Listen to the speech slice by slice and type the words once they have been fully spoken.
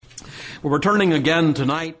Well, we're turning again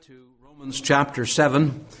tonight to Romans chapter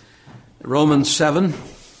 7. Romans 7.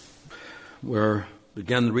 We'll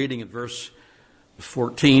begin reading at verse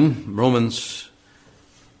 14. Romans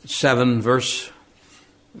 7, verse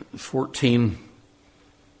 14.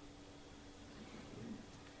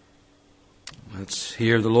 Let's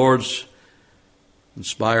hear the Lord's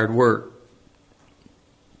inspired word.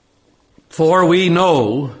 For we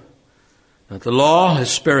know that the law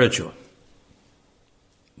is spiritual,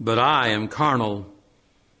 but I am carnal,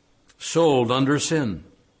 sold under sin.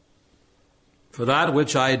 For that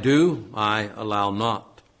which I do, I allow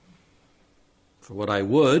not. For what I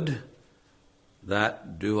would,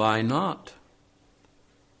 that do I not.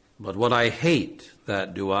 But what I hate,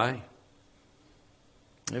 that do I.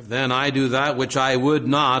 If then I do that which I would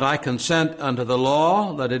not, I consent unto the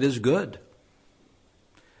law that it is good.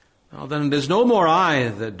 Now then it is no more I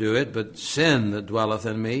that do it, but sin that dwelleth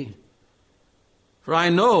in me. For I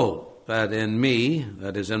know that in me,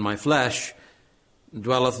 that is in my flesh,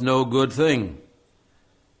 dwelleth no good thing.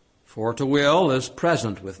 For to will is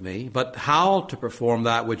present with me, but how to perform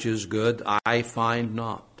that which is good I find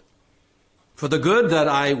not. For the good that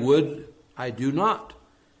I would, I do not.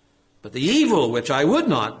 But the evil which I would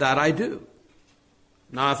not, that I do.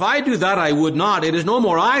 Now if I do that I would not, it is no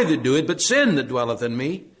more I that do it, but sin that dwelleth in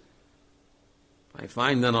me. I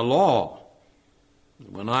find then a law.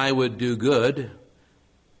 When I would do good,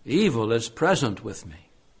 evil is present with me.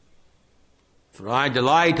 For I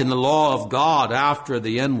delight in the law of God after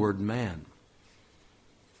the inward man.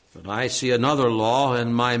 But I see another law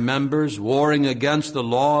in my members, warring against the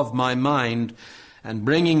law of my mind, and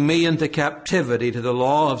bringing me into captivity to the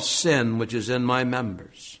law of sin which is in my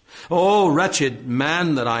members. O wretched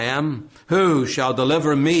man that I am, who shall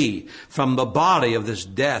deliver me from the body of this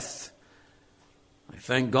death? I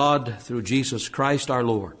thank God through Jesus Christ our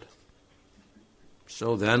Lord.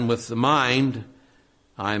 So then, with the mind,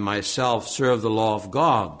 I myself serve the law of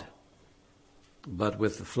God, but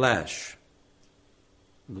with the flesh,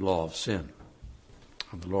 the law of sin.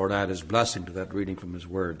 And the Lord add His blessing to that reading from His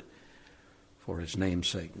Word for His name's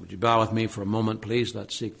sake. Would you bow with me for a moment, please?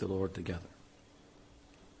 Let's seek the Lord together.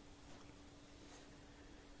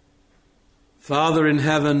 Father in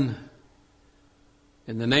heaven,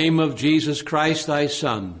 in the name of Jesus Christ, Thy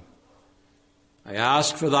Son, I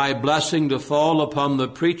ask for Thy blessing to fall upon the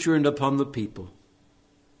preacher and upon the people.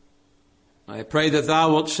 I pray that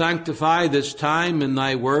Thou wilt sanctify this time in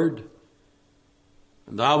Thy Word,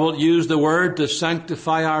 and Thou wilt use the Word to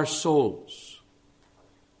sanctify our souls.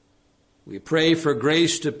 We pray for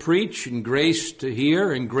grace to preach and grace to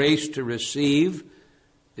hear and grace to receive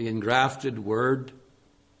the engrafted Word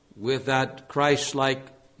with that Christ-like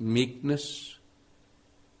meekness.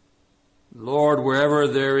 Lord, wherever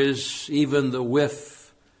there is even the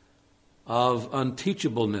whiff of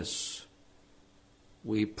unteachableness,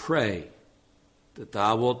 we pray that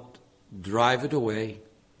Thou wilt drive it away.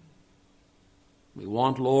 We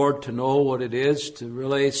want, Lord, to know what it is to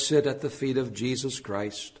really sit at the feet of Jesus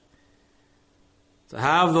Christ, to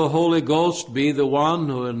have the Holy Ghost be the one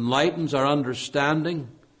who enlightens our understanding.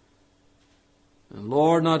 And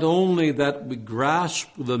Lord, not only that we grasp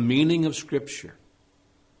the meaning of Scripture,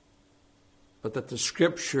 but that the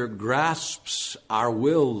Scripture grasps our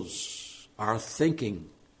wills, our thinking,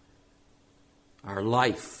 our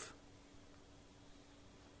life,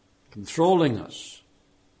 controlling us,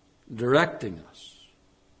 directing us,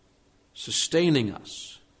 sustaining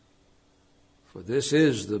us. For this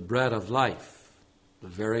is the bread of life, the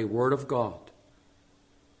very Word of God.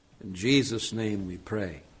 In Jesus' name we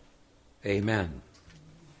pray. Amen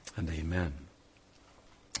and amen.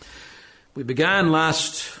 We began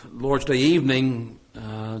last Lord's Day evening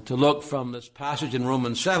to look from this passage in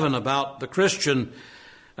Romans 7 about the Christian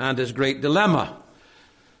and his great dilemma.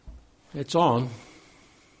 It's on.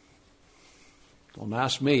 Don't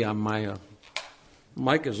ask me. My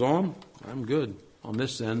mic is on. I'm good on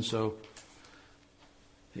this end. So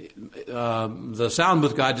the sound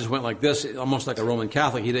booth guy just went like this, almost like a Roman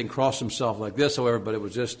Catholic. He didn't cross himself like this, however, but it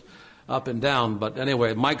was just up and down. But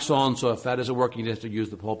anyway, mic's on, so if that isn't working, you have to use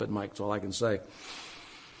the pulpit mic. That's all I can say.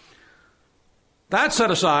 That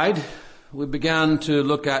set aside, we began to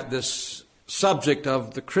look at this subject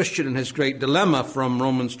of the Christian and his great dilemma from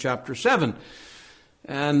Romans chapter 7.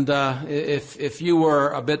 And if you were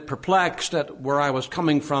a bit perplexed at where I was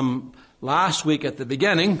coming from last week at the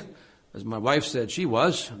beginning, as my wife said she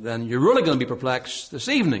was, then you're really going to be perplexed this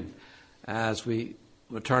evening as we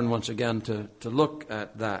return once again to look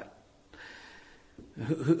at that.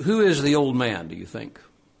 Who is the old man, do you think?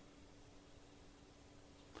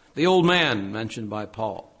 The old man mentioned by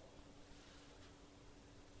Paul.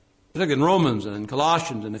 particularly in Romans and in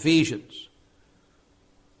Colossians and Ephesians.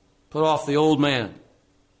 Put off the old man.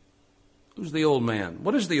 Who's the old man?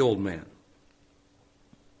 What is the old man?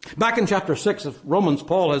 Back in chapter 6 of Romans,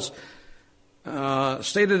 Paul has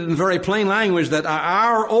stated in very plain language that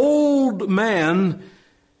our old man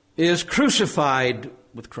is crucified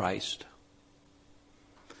with Christ,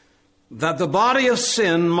 that the body of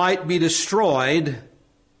sin might be destroyed,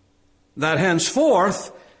 that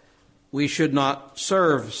henceforth we should not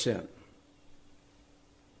serve sin.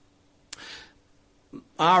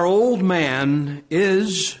 Our old man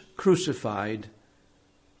is crucified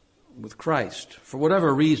with Christ for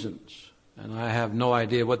whatever reasons, and I have no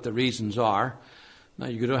idea what the reasons are. Now,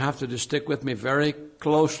 you're going to have to just stick with me very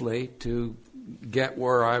closely to get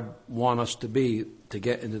where I want us to be to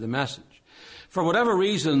get into the message. For whatever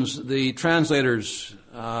reasons, the translators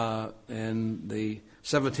in the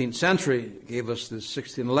 17th century gave us the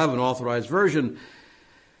 1611 Authorized Version.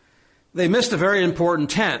 They missed a very important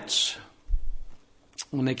tense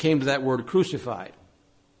when they came to that word crucified.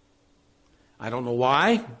 I don't know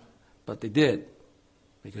why, but they did.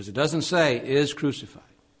 Because it doesn't say is crucified.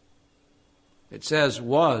 It says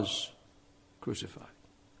was crucified.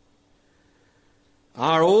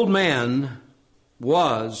 Our old man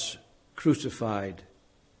was crucified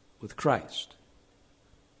with Christ.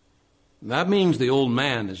 That means the old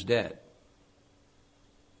man is dead.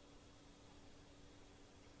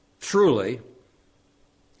 Truly,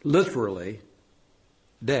 literally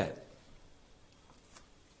dead.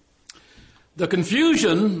 The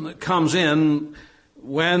confusion that comes in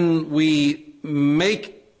when we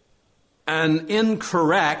make an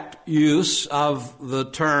incorrect use of the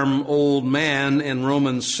term old man in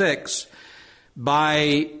Romans 6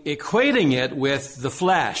 by equating it with the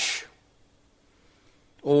flesh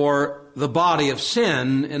or the body of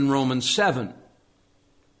sin in Romans 7.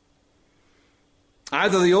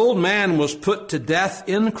 Either the old man was put to death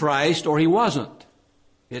in Christ or he wasn't.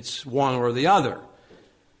 It's one or the other.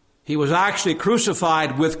 He was actually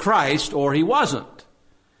crucified with Christ or he wasn't.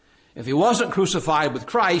 If he wasn't crucified with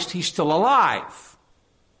Christ, he's still alive.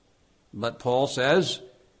 But Paul says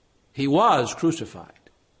he was crucified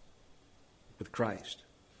with Christ.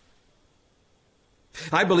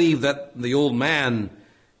 I believe that the old man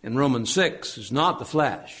in Romans 6 is not the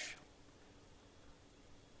flesh.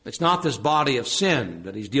 It's not this body of sin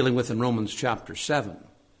that he's dealing with in Romans chapter 7.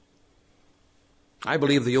 I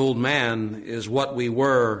believe the old man is what we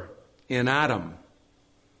were in Adam.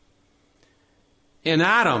 In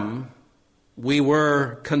Adam, we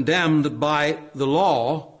were condemned by the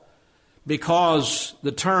law because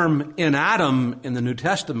the term in Adam in the New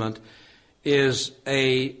Testament is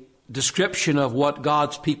a description of what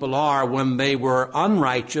God's people are when they were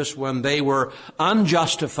unrighteous, when they were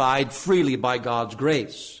unjustified freely by God's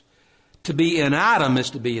grace. To be in Adam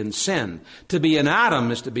is to be in sin. To be in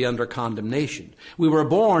Adam is to be under condemnation. We were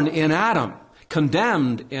born in Adam,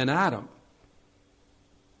 condemned in Adam.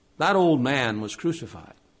 That old man was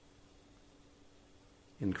crucified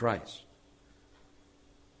in Christ.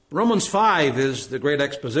 Romans 5 is the great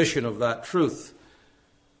exposition of that truth.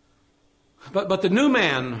 But the new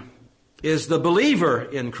man is the believer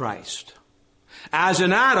in Christ. As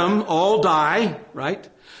in Adam all die, right?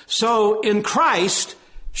 So in Christ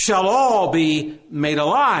shall all be made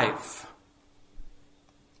alive.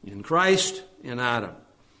 In Christ, in Adam.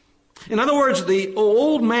 In other words, the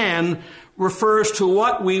old man refers to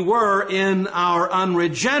what we were in our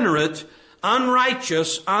unregenerate,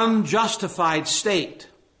 unrighteous, unjustified state.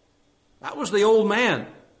 That was the old man.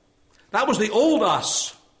 That was the old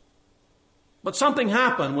us. But something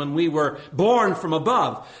happened when we were born from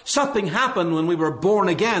above. Something happened when we were born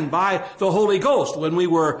again by the Holy Ghost, when we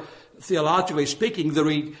were, theologically speaking,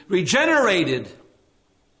 the regenerated.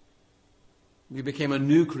 We became a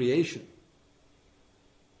new creation.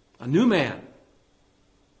 A new man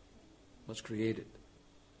was created.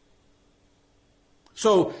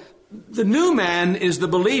 So, the new man is the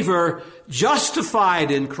believer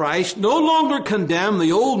justified in Christ, no longer condemned.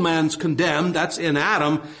 The old man's condemned, that's in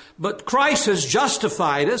Adam. But Christ has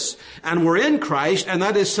justified us, and we're in Christ, and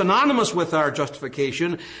that is synonymous with our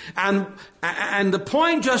justification. And the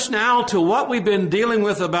point just now to what we've been dealing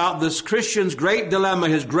with about this Christian's great dilemma,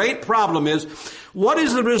 his great problem is, what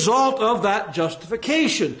is the result of that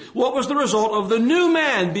justification? What was the result of the new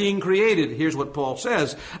man being created? Here's what Paul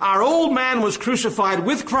says. Our old man was crucified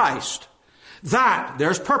with Christ. That,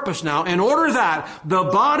 there's purpose now, in order that the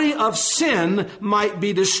body of sin might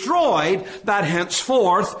be destroyed, that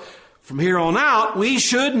henceforth, from here on out, we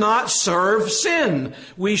should not serve sin.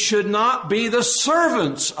 We should not be the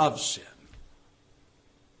servants of sin.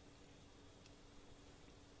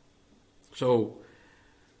 So,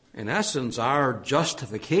 In essence, our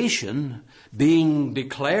justification, being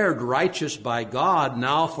declared righteous by God,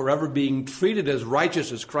 now forever being treated as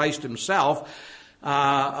righteous as Christ himself,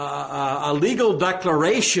 a legal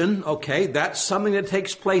declaration, okay, that's something that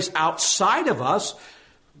takes place outside of us.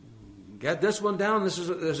 Get this one down, this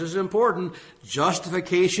is important.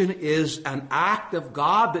 Justification is an act of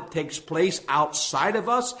God that takes place outside of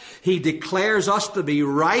us. He declares us to be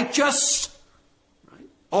righteous, right?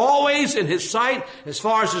 Always in his sight, as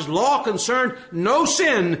far as his law concerned, no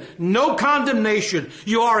sin, no condemnation.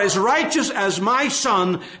 You are as righteous as my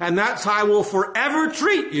son, and that's how I will forever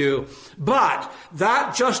treat you. But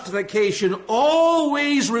that justification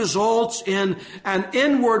always results in an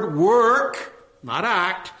inward work, not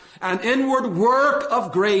act, an inward work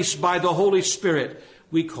of grace by the Holy Spirit.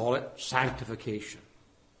 We call it sanctification.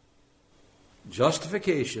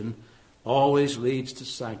 Justification always leads to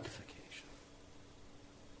sanctification.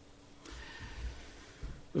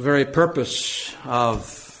 The very purpose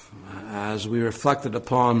of, as we reflected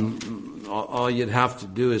upon, all you'd have to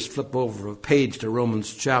do is flip over a page to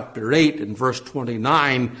Romans chapter 8 and verse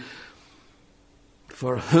 29.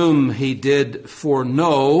 For whom he did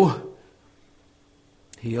foreknow,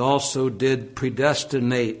 he also did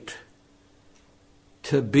predestinate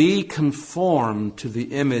to be conformed to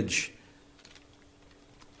the image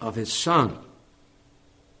of his Son.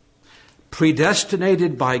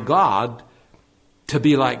 Predestinated by God to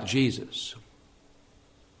be like Jesus.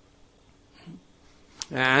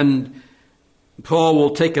 And Paul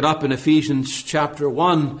will take it up in Ephesians chapter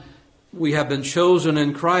 1. We have been chosen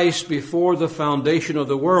in Christ before the foundation of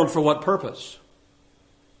the world for what purpose?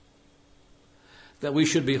 That we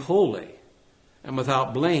should be holy and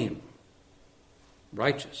without blame,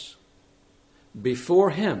 righteous,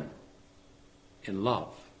 before him in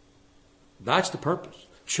love. That's the purpose.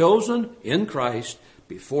 Chosen in Christ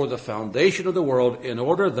before the foundation of the world in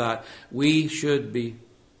order that we should be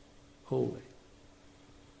holy.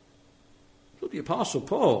 Look, the Apostle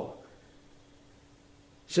Paul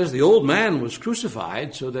says the old man was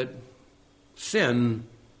crucified so that sin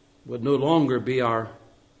would no longer be our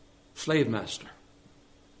slave master.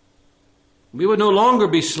 We would no longer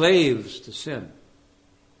be slaves to sin.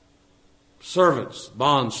 Servants,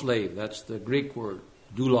 bond slave, that's the Greek word,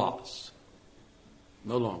 doulos.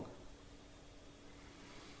 No longer.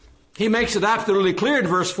 He makes it absolutely clear in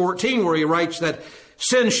verse 14 where he writes that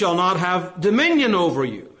sin shall not have dominion over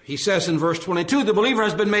you. He says in verse 22, the believer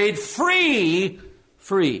has been made free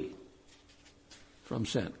from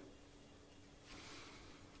sin.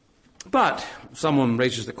 But someone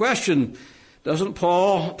raises the question, doesn't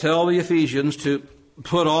Paul tell the Ephesians to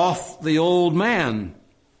put off the old man?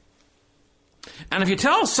 And if you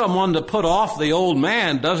tell someone to put off the old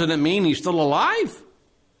man, doesn't it mean he's still alive?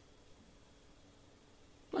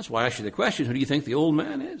 That's why I ask you the question, who do you think the old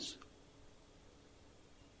man is?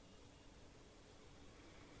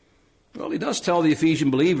 Well, he does tell the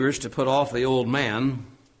Ephesian believers to put off the old man,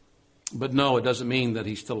 but no, it doesn't mean that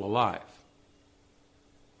he's still alive.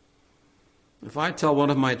 If I tell one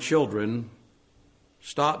of my children,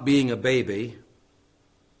 stop being a baby,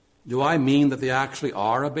 do I mean that they actually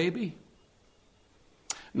are a baby?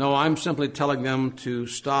 No, I'm simply telling them to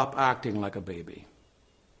stop acting like a baby.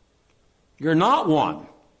 You're not one,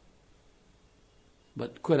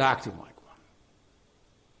 but quit acting like one.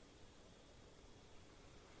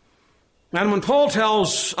 And when Paul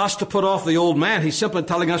tells us to put off the old man, he's simply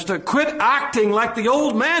telling us to quit acting like the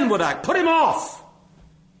old man would act. Put him off.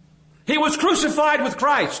 He was crucified with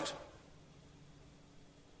Christ.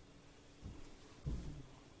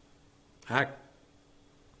 Act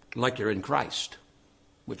like you're in Christ,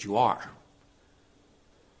 which you are.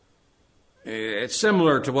 It's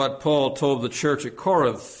similar to what Paul told the church at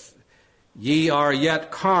Corinth. Ye are yet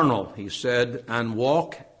carnal, he said, and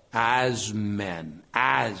walk as men.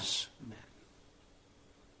 As men.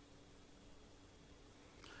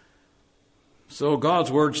 So God's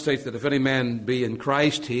word states that if any man be in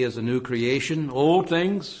Christ, he is a new creation. Old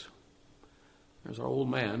things, there's our old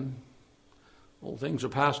man, old things are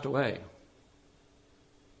passed away.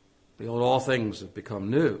 Behold, all things have become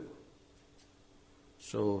new.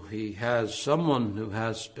 So he has someone who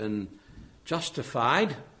has been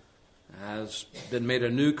justified, has been made a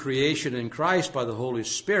new creation in Christ by the Holy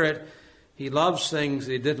Spirit. He loves things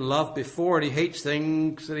that he didn't love before, and he hates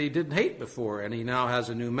things that he didn't hate before. And he now has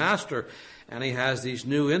a new master, and he has these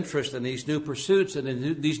new interests and these new pursuits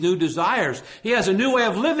and these new desires. He has a new way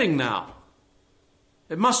of living now.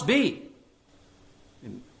 It must be.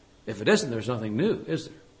 And if it isn't, there's nothing new, is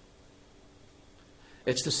there?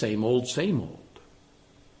 It's the same old, same old.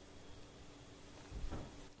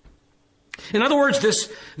 In other words,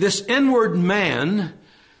 this inward man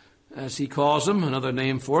as he calls him, another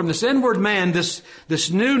name for him. This inward man, this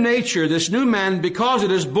new nature, this new man, because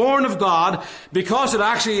it is born of God, because it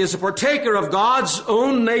actually is a partaker of God's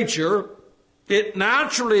own nature, it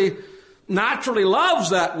naturally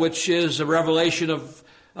loves that which is a revelation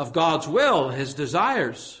of God's will, his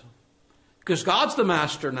desires. Because God's the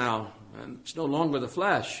master now, and it's no longer the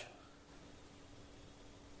flesh.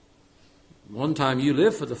 One time you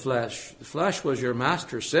lived for the flesh. The flesh was your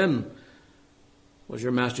master. Sin was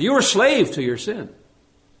your master. You were a slave to your sin.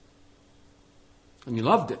 And you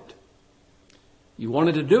loved it. You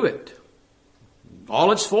wanted to do it.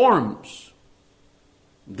 All its forms.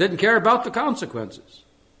 Didn't care about the consequences.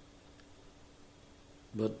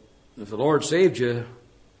 But if the Lord saved you,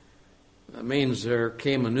 that means there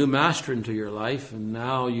came a new master into your life, and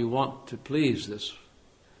now you want to please this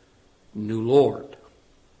new Lord.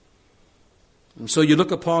 And so you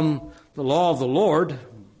look upon the law of the Lord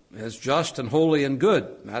as just and holy and good.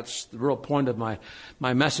 That's the real point of my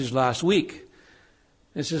message last week.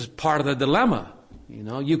 This is part of the dilemma. You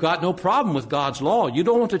know, you got no problem with God's law. You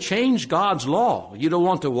don't want to change God's law. You don't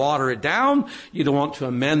want to water it down. You don't want to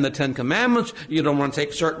amend the Ten Commandments. You don't want to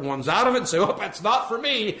take certain ones out of it and say, oh, that's not for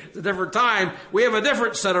me. It's a different time. We have a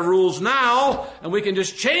different set of rules now, and we can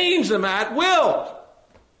just change them at will.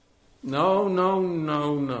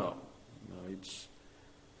 No.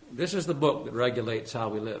 This is the book that regulates how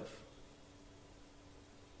we live.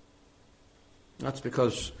 That's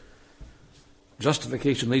because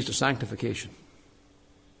justification leads to sanctification.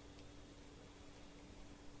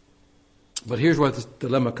 But here's where the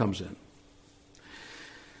dilemma comes in.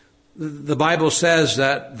 The Bible says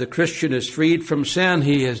that the Christian is freed from sin.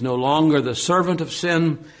 He is no longer the servant of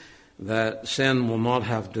sin, that sin will not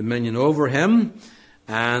have dominion over him.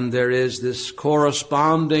 And there is this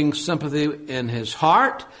corresponding sympathy in his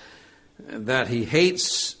heart that he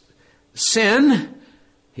hates sin,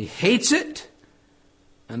 he hates it,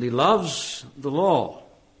 and he loves the law.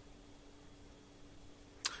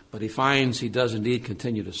 But he finds he does indeed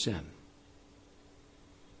continue to sin.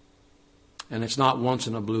 And it's not once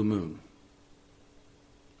in a blue moon.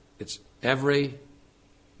 It's every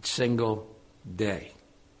single day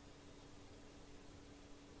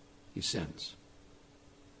he sins.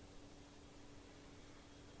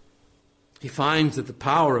 He finds that the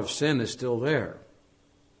power of sin is still there.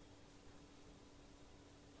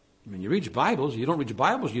 I mean, you read your Bibles. You don't read your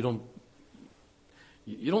Bibles, you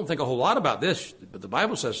don't think a whole lot about this. But the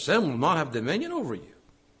Bible says sin will not have dominion over you.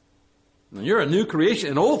 And you're a new creation,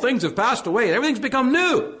 and old things have passed away, and everything's become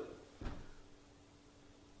new.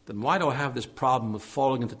 Then why do I have this problem of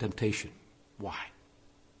falling into temptation? Why?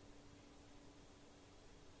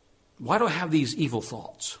 Why do I have these evil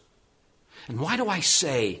thoughts? And why do I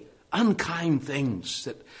say unkind things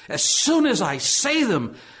that as soon as I say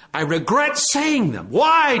them, I regret saying them?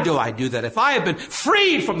 Why do I do that if I have been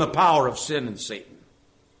freed from the power of sin and Satan?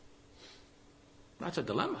 That's a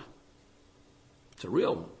dilemma. It's a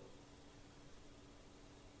real one.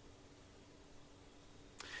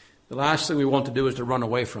 The last thing we want to do is to run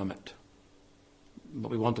away from it, but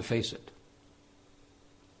we want to face it.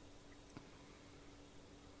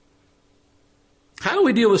 How do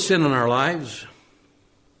we deal with sin in our lives?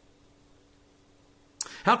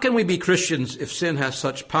 How can we be Christians if sin has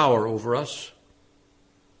such power over us?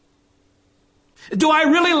 Do I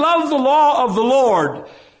really love the law of the Lord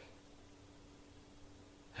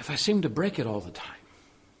if I seem to break it all the time?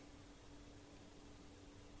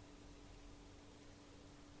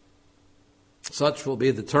 Such will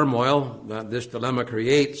be the turmoil that this dilemma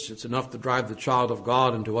creates. It's enough to drive the child of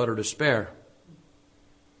God into utter despair.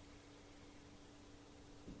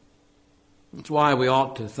 That's why we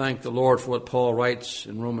ought to thank the Lord for what Paul writes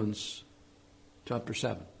in Romans chapter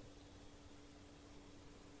 7.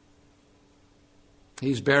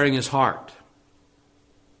 He's bearing his heart.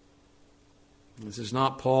 This is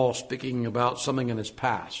not Paul speaking about something in his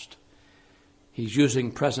past. He's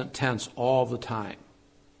using present tense all the time.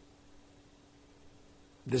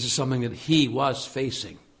 This is something that he was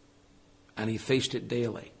facing, and he faced it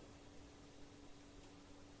daily.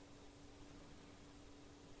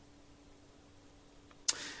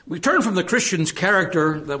 We turn from the Christian's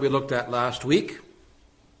character that we looked at last week,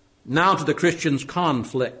 now to the Christian's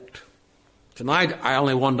conflict. Tonight, I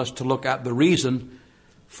only want us to look at the reason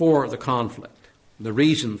for the conflict, the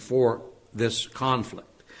reason for this conflict.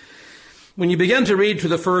 When you begin to read to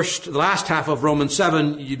the last half of Romans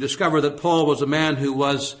 7, you discover that Paul was a man who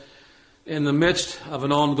was in the midst of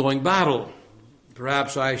an ongoing battle.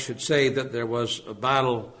 Perhaps I should say that there was a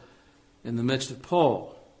battle in the midst of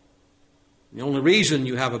Paul. The only reason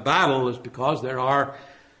you have a battle is because there are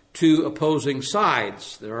two opposing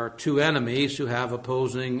sides. There are two enemies who have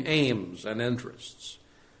opposing aims and interests.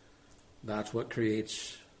 That's what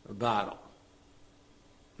creates a battle.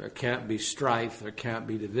 There can't be strife, there can't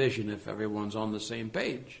be division if everyone's on the same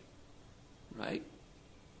page. Right?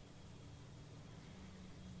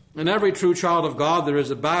 In every true child of God, there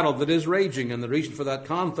is a battle that is raging, and the reason for that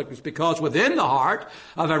conflict is because within the heart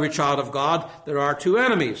of every child of God, there are two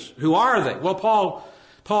enemies. Who are they? Well,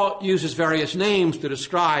 Paul uses various names to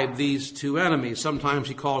describe these two enemies. Sometimes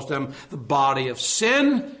he calls them the body of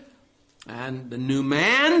sin and the new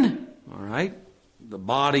man. All right? The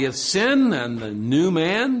body of sin and the new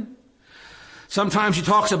man. Sometimes he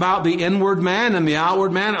talks about the inward man and the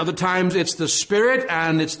outward man. Other times it's the spirit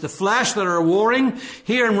and it's the flesh that are warring.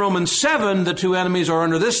 Here in Romans 7, the two enemies are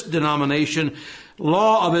under this denomination: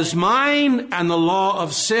 law of his mind and the law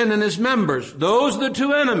of sin in his members. Those are the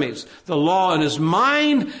two enemies: the law in his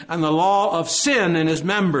mind and the law of sin in his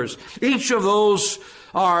members. Each of those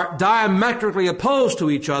are diametrically opposed to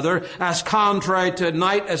each other, as contrary to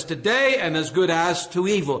night as to day, and as good as to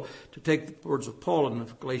evil. To take the words of Paul in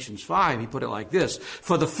Galatians 5, he put it like this: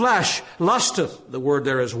 for the flesh lusteth, the word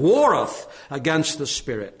there is warreth, against the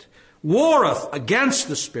spirit. Warreth against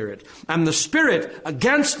the spirit, and the spirit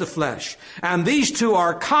against the flesh. And these two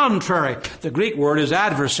are contrary. The Greek word is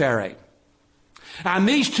adversary. And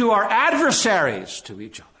these two are adversaries to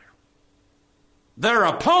each other. They're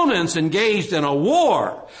opponents engaged in a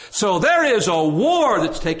war. So there is a war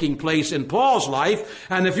that's taking place in Paul's life.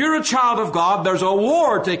 And if you're a child of God, there's a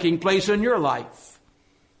war taking place in your life.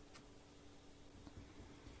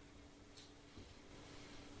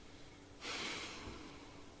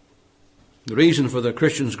 The reason for the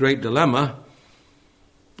Christian's great dilemma,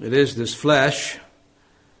 it is this flesh,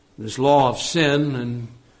 this law of sin, and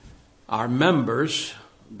our members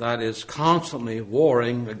that is constantly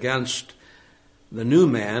warring against the new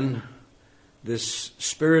man, this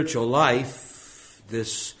spiritual life,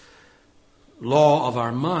 this law of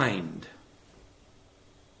our mind.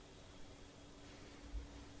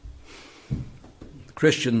 The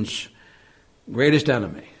Christian's greatest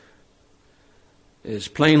enemy is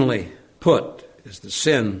plainly put is the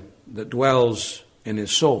sin that dwells in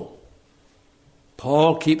his soul.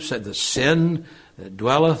 Paul keeps it, the sin that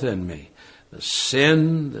dwelleth in me, the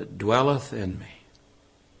sin that dwelleth in me.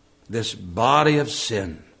 This body of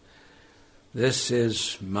sin, this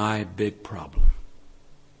is my big problem.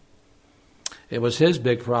 It was his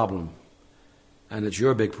big problem, and it's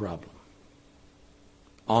your big problem.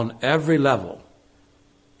 On every level,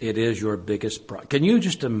 it is your biggest problem. Can you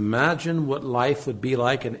just imagine what life would be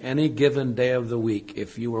like in any given day of the week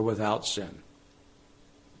if you were without sin?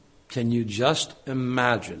 Can you just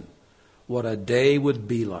imagine what a day would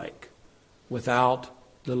be like without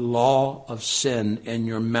the law of sin in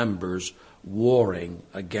your members warring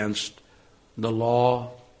against the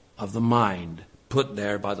law of the mind put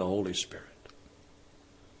there by the Holy Spirit?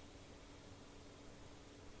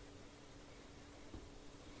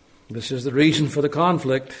 This is the reason for the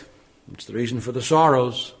conflict. It's the reason for the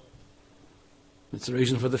sorrows. It's the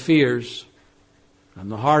reason for the fears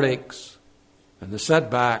and the heartaches and the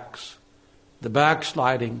setbacks, the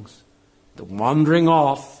backslidings, the wandering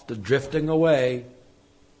off, the drifting away.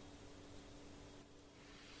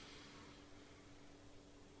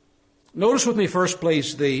 Notice with me, first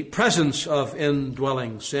place, the presence of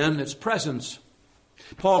indwelling sin, its presence.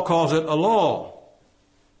 Paul calls it a law.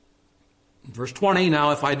 Verse 20,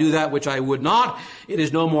 now if I do that which I would not, it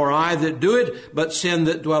is no more I that do it, but sin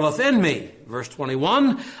that dwelleth in me. Verse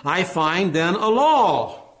 21, I find then a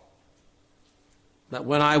law, that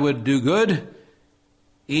when I would do good,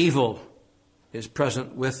 evil is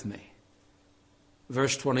present with me.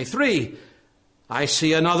 Verse 23, I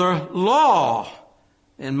see another law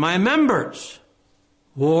in my members,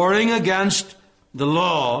 warring against the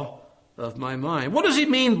law of my mind. What does he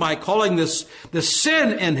mean by calling this the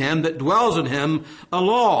sin in him that dwells in him a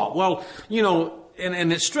law? Well,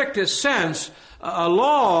 in its strictest sense, a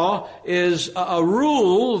law is a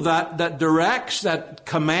rule that directs, that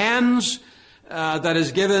commands, that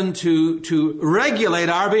is given to regulate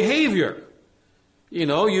our behavior.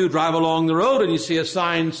 You drive along the road and you see a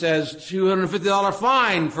sign that says $250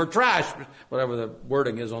 fine for trash, whatever the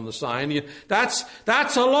wording is on the sign. That's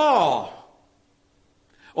a law.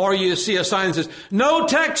 Or you see a sign that says, no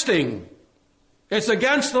texting. It's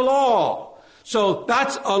against the law. So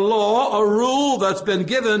that's a law, a rule that's been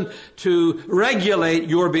given to regulate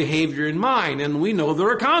your behavior and mine. And we know there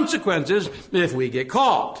are consequences if we get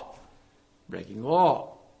caught breaking the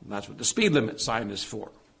law. And that's what the speed limit sign is for.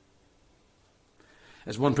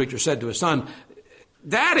 As one preacher said to his son,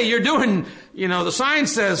 Daddy, you're doing, the sign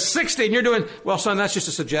says 60 and you're doing, well, son, that's just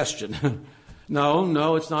a suggestion.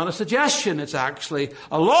 No, it's not a suggestion. It's actually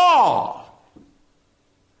a law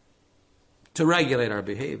to regulate our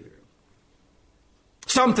behavior.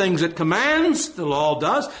 Some things it commands, the law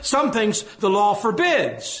does. Some things the law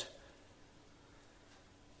forbids.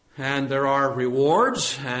 And there are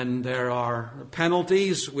rewards and there are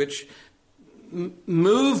penalties which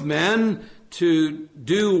move men to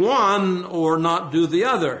do one or not do the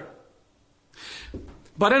other.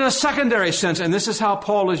 But in a secondary sense, and this is how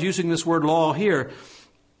Paul is using this word law here,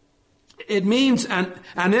 it means an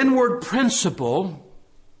inward principle,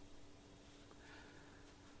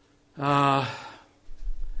 an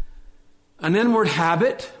inward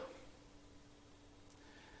habit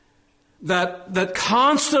that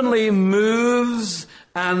constantly moves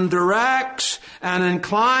and directs and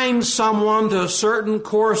inclines someone to a certain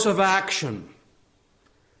course of action.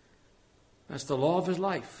 That's the law of his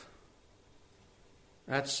life.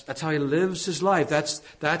 That's how he lives his life.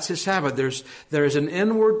 That's his habit. There is an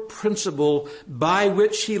inward principle by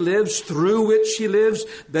which he lives, through which he lives,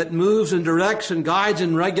 that moves and directs and guides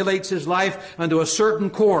and regulates his life unto a certain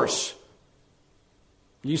course.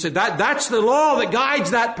 You said that's the law that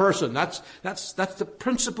guides that person. That's the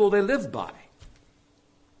principle they live by.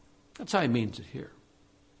 That's how he means it here.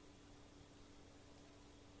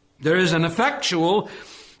 There is an effectual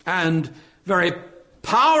and very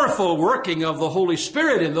powerful working of the Holy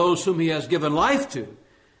Spirit in those whom he has given life to.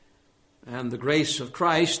 And the grace of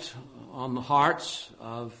Christ on the hearts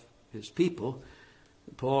of his people.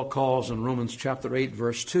 Paul calls in Romans chapter 8,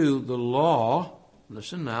 verse 2, the law,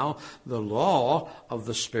 listen now, the law of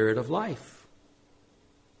the Spirit of life.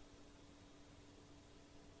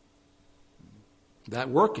 That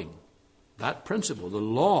working, that principle, the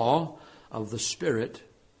law of the Spirit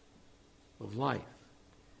of life.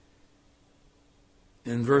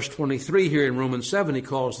 In verse 23 here in Romans 7, he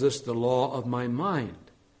calls this the law of my mind.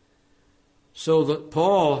 So that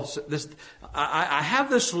Paul, I have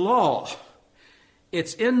this law.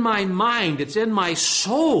 It's in my mind. It's in my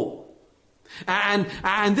soul.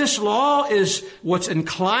 And this law is what's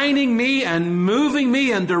inclining me and moving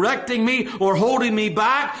me and directing me or holding me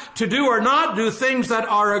back to do or not do things that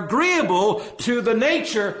are agreeable to the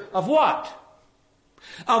nature of what?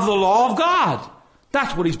 Of the law of God.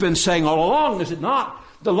 That's what he's been saying all along, is it not?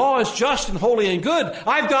 The law is just and holy and good.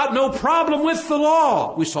 I've got no problem with the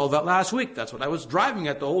law. We saw that last week. That's what I was driving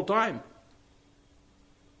at the whole time.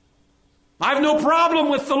 I've no problem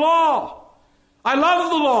with the law. I love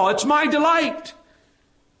the law. It's my delight.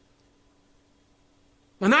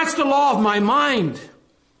 And that's the law of my mind.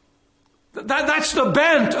 That's the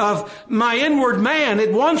bent of my inward man.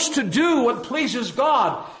 It wants to do what pleases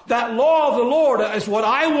God. That law of the Lord is what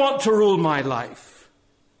I want to rule my life.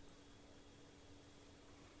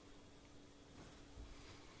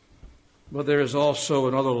 But there is also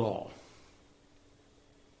another law.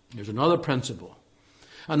 There's another principle.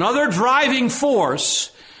 Another driving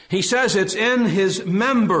force. He says it's in his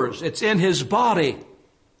members. It's in his body.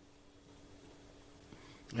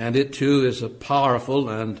 And it too is a powerful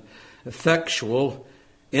and effectual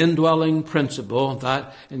indwelling principle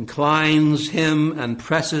that inclines him and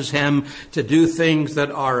presses him to do things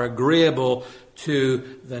that are agreeable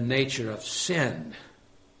to the nature of sin.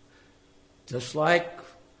 Just like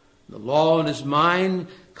the law in his mind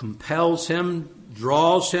compels him,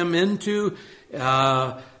 draws him into,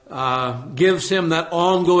 gives him that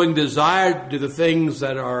ongoing desire to do the things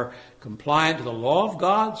that are compliant to the law of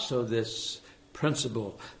God. So this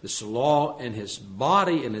principle, this law in his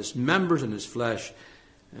body, in his members, in his flesh,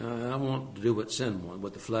 I want to do what sin wants,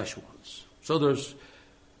 what the flesh wants. So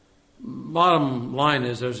bottom line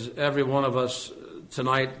is, there's every one of us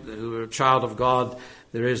tonight who are a child of God.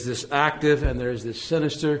 There is this active and there is this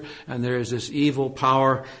sinister and there is this evil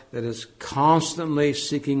power that is constantly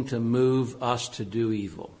seeking to move us to do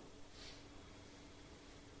evil.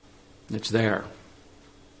 It's there.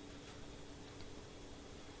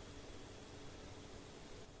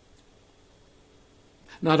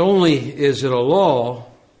 Not only is it a law,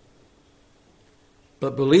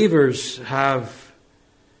 but believers have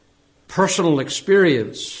personal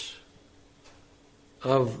experience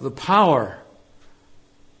of the power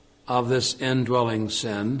of this indwelling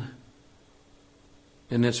sin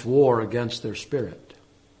in its war against their spirit.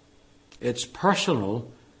 It's personal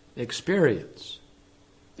experience.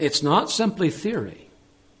 It's not simply theory.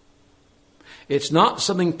 It's not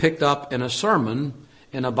something picked up in a sermon,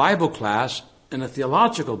 in a Bible class, in a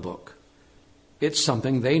theological book. It's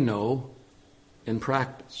something they know in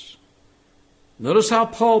practice. Notice how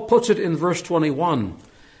Paul puts it in verse 21.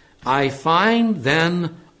 I find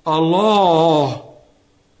then a law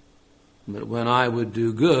But when I would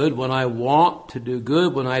do good, when I want to do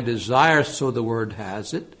good, when I desire, so the word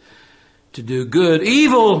has it, to do good,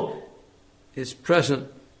 evil is present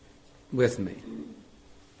with me.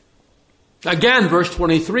 Again, verse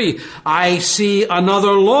 23, I see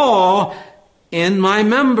another law in my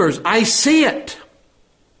members. I see it.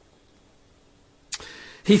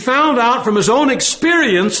 He found out from his own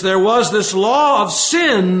experience there was this law of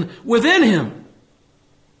sin within him.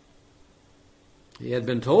 He had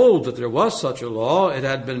been told that there was such a law. It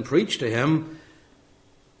had been preached to him.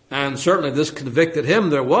 And certainly this convicted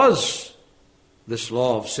him. There was this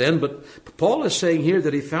law of sin. But Paul is saying here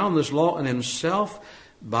that he found this law in himself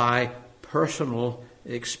by personal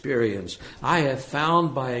experience. I have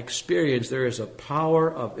found by experience there is a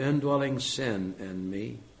power of indwelling sin in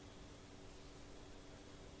me.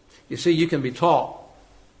 You see, you can be taught.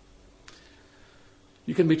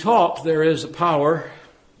 You can be taught there is a power,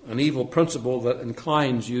 an evil principle that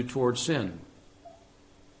inclines you towards sin.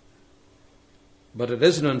 But it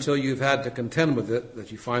isn't until you've had to contend with it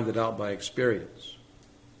that you find it out by experience.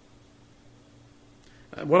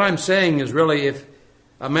 What I'm saying is really, if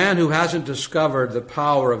a man who hasn't discovered the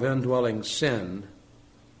power of indwelling sin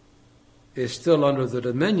is still under the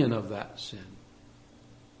dominion of that sin.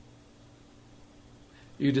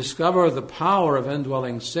 You discover the power of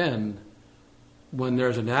indwelling sin when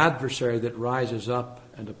there's an adversary that rises up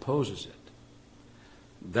and opposes it.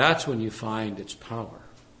 That's when you find its power.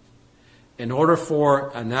 In order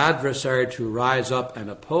for an adversary to rise up and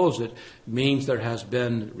oppose it means there has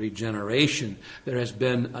been regeneration. There has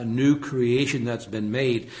been a new creation that's been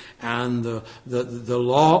made. And the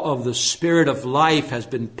law of the Spirit of life has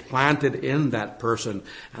been planted in that person.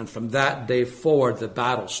 And from that day forward, the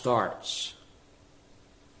battle starts.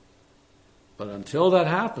 But until that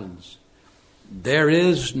happens, there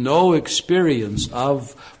is no experience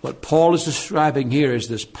of what Paul is describing here as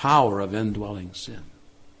this power of indwelling sin.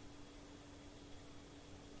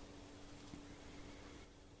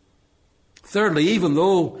 Thirdly, even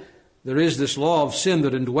though there is this law of sin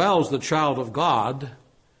that indwells the child of God,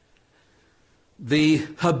 the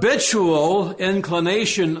habitual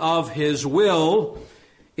inclination of his will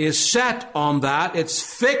is set on that, it's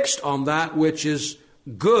fixed on that which is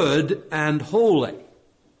good and holy.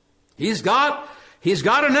 He's got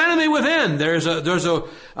an enemy within. There's a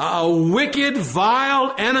wicked,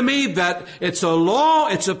 vile enemy that it's a law,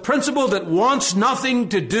 it's a principle that wants nothing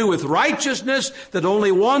to do with righteousness, that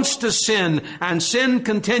only wants to sin and sin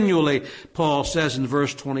continually. Paul says in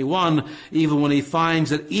verse 21, even when he finds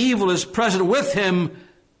that evil is present with him,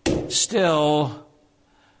 still,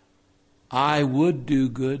 I would do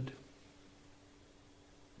good.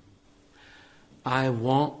 I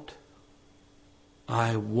want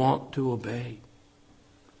to obey.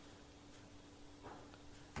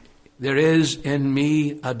 There is in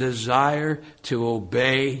me a desire to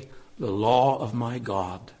obey the law of my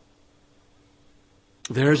God.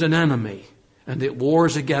 There's an enemy, and it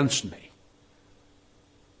wars against me.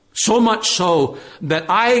 So much so that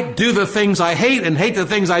I do the things I hate and hate the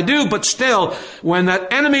things I do, but still, when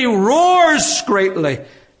that enemy roars greatly,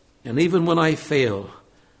 and even when I fail,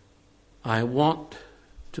 I want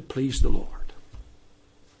to please the Lord.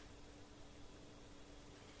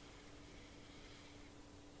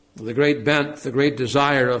 The great bent, the great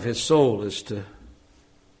desire of his soul is to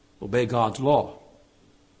obey God's law.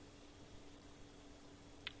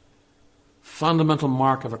 Fundamental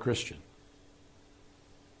mark of a Christian.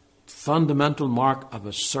 Fundamental mark of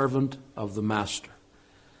a servant of the Master.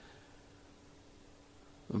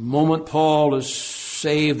 The moment Paul is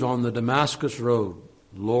saved on the Damascus road,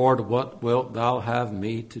 Lord, what wilt thou have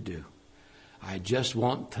me to do? I just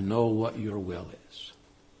want to know what your will is.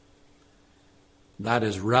 That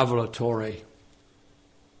is revelatory.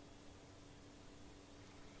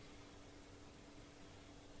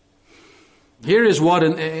 Here is what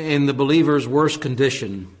in the believer's worst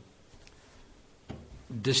condition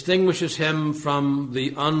distinguishes him from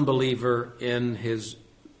the unbeliever in his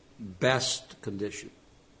best condition.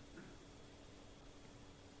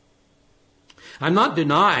 I'm not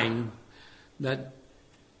denying that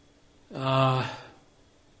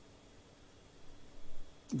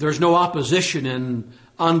there's no opposition in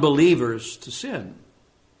unbelievers to sin.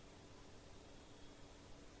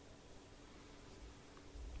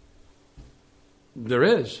 There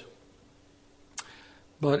is.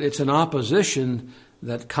 But it's an opposition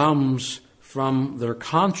that comes from their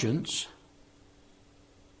conscience,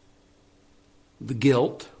 the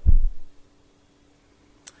guilt,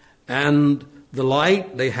 and the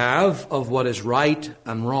light they have of what is right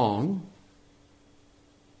and wrong,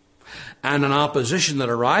 and an opposition that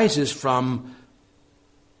arises from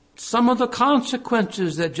some of the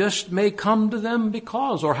consequences that just may come to them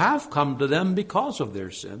because, or have come to them because of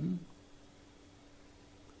their sin.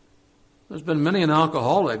 There's been many an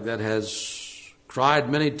alcoholic that has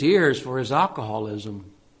cried many tears for his alcoholism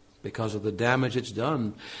because of the damage it's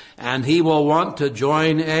done. And he will want to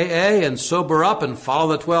join AA and sober up and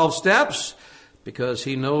follow the 12 steps because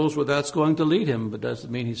he knows where that's going to lead him, but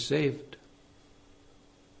doesn't mean he's saved.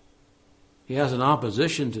 He has an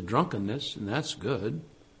opposition to drunkenness, and that's good,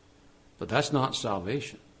 but that's not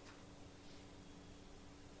salvation.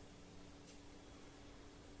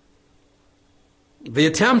 The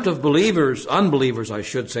attempt of unbelievers, I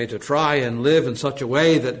should say, to try and live in such a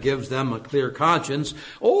way that gives them a clear conscience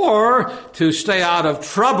or to stay out of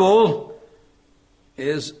trouble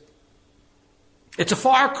it's a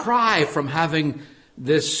far cry from having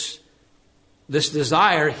this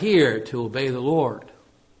desire here to obey the Lord.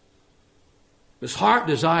 This heart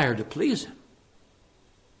desire to please Him.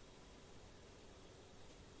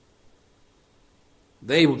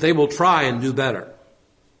 They will try and do better.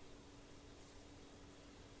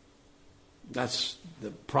 That's the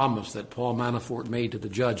promise that Paul Manafort made to the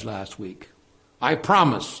judge last week. I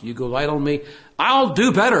promise, you go light on me, I'll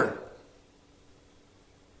do better.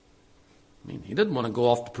 I mean, he didn't want to go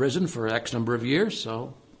off to prison for X number of years,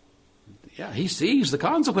 so yeah, he sees the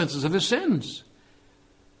consequences of his sins.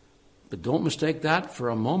 But don't mistake that for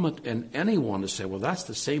a moment in anyone to say, well, that's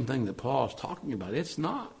the same thing that Paul is talking about. It's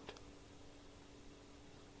not.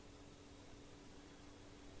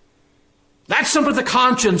 That's simply the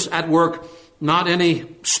conscience at work, not any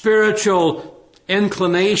spiritual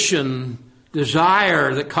inclination,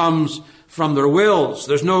 desire that comes from their wills.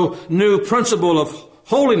 There's no new principle of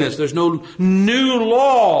holiness. There's no new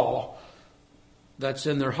law that's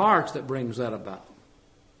in their hearts that brings that about.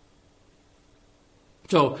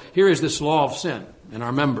 So here is this law of sin in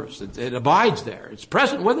our members. It abides there. It's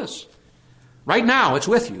present with us. Right now, it's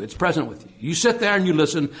with you. It's present with you. You sit there and you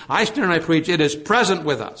listen. I stand and I preach. It is present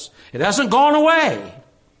with us. It hasn't gone away.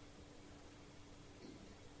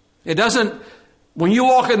 It doesn't, when you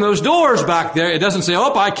walk in those doors back there, it doesn't say,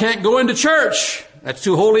 oh, I can't go into church. That's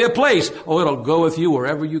too holy a place. Oh, it'll go with you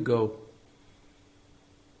wherever you go.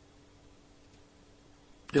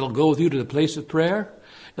 It'll go with you to the place of prayer.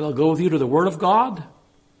 It'll go with you to the Word of God.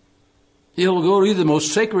 It'll go to you, the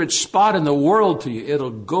most sacred spot in the world to you.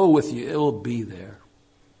 It'll go with you. It'll be there.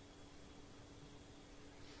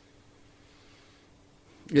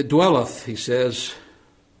 It dwelleth, he says.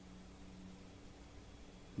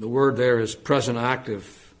 The word there is present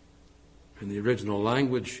active in the original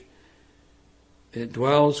language. It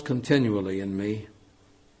dwells continually in me.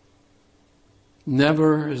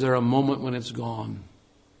 Never is there a moment when it's gone.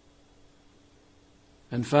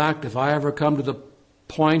 In fact, if I ever come to the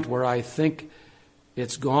point where I think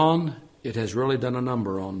it's gone, it has really done a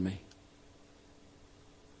number on me.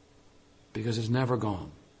 Because it's never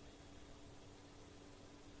gone.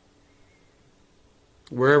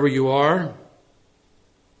 Wherever you are,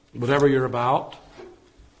 whatever you're about,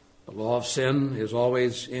 the law of sin is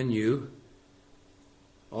always in you,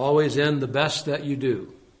 always in the best that you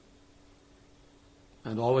do,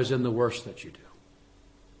 and always in the worst that you do.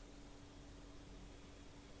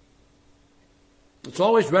 It's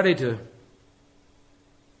always ready to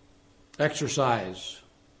exercise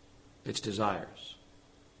its desires.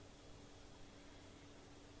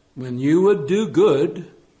 When you would do good,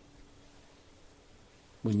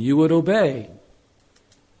 when you would obey,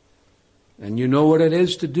 and you know what it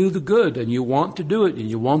is to do the good, and you want to do it, and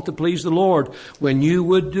you want to please the Lord, when you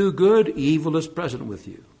would do good, evil is present with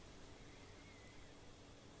you.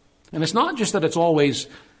 And it's not just that it's always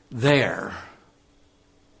there,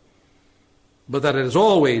 but that it is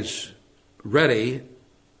always ready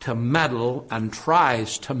to meddle and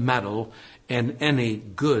tries to meddle in any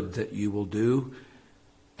good that you will do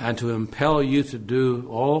and to impel you to do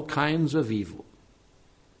all kinds of evil.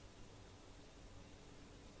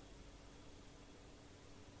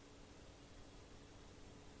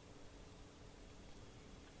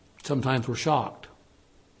 Sometimes we're shocked.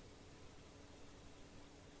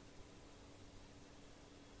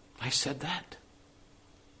 I said that.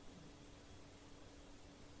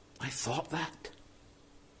 I thought that.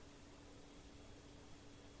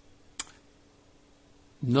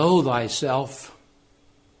 Know thyself,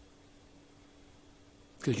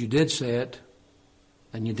 because you did say it,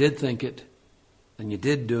 and you did think it, and you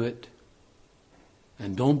did do it.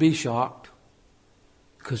 And don't be shocked,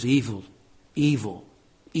 because evil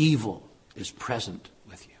is present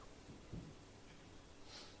with you.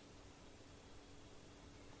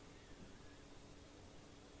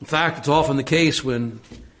 In fact, it's often the case when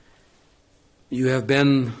you have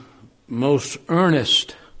been most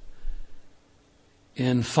earnest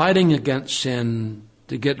in fighting against sin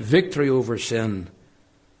to get victory over sin,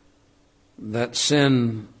 that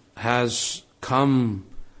sin has come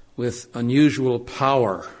with unusual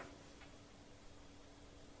power,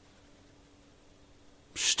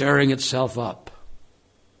 stirring itself up.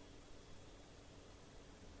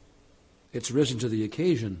 It's risen to the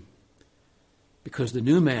occasion because the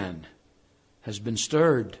new man has been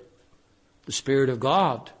stirred. The Spirit of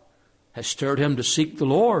God has stirred him to seek the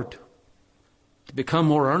Lord, to become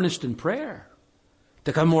more earnest in prayer,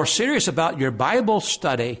 to become more serious about your Bible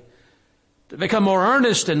study, to become more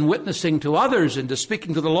earnest in witnessing to others and to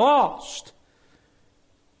speaking to the lost,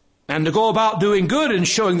 and to go about doing good and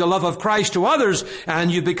showing the love of Christ to others, and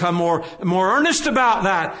you become more earnest about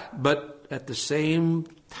that. But at the same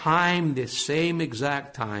time, the same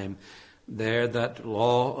exact time, there that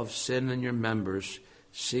law of sin in your members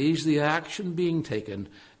sees the action being taken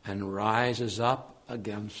and rises up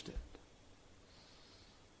against it.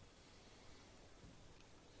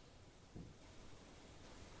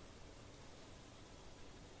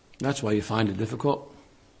 That's why you find it difficult.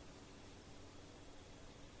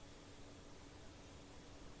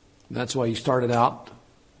 That's why you started out,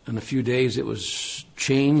 in a few days it was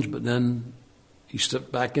changed, but then you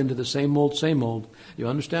slipped back into the same old, same old. You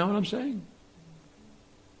understand what I'm saying?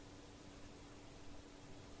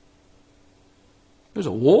 There's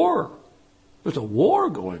a war. There's a war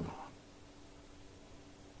going on.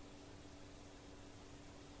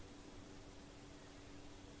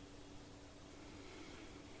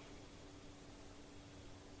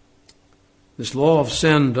 This law of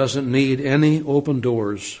sin doesn't need any open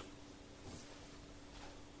doors.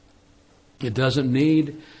 It doesn't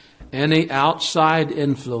need any outside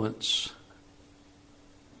influence.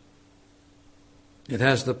 It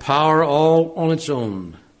has the power all on its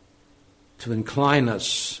own to incline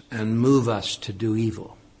us and move us to do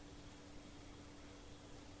evil.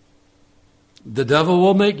 The devil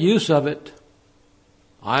will make use of it.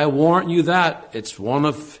 I warrant you that. It's one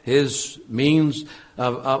of his means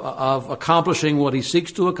of accomplishing what he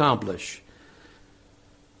seeks to accomplish.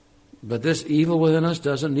 But this evil within us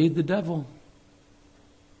doesn't need the devil.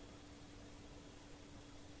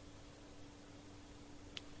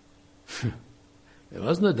 It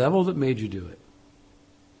wasn't the devil that made you do it.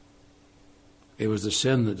 It was the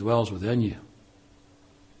sin that dwells within you.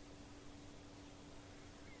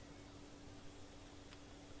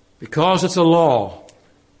 Because it's a law,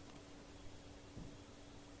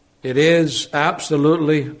 it is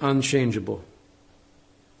absolutely unchangeable.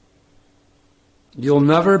 You'll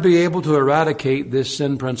never be able to eradicate this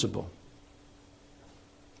sin principle.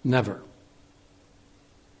 Never.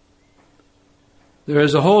 There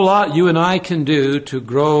is a whole lot you and I can do to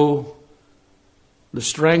grow the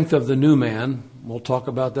strength of the new man. We'll talk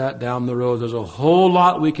about that down the road. There's a whole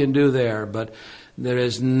lot we can do there, but there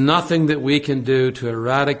is nothing that we can do to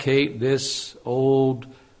eradicate this old,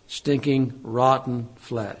 stinking, rotten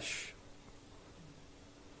flesh.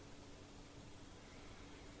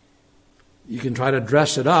 You can try to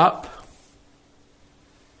dress it up,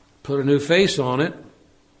 put a new face on it,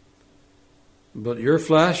 but your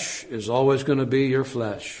flesh is always going to be your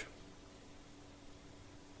flesh.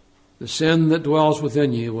 The sin that dwells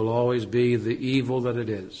within you will always be the evil that it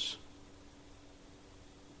is,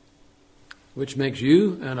 which makes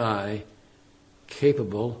you and I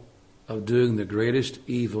capable of doing the greatest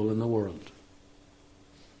evil in the world.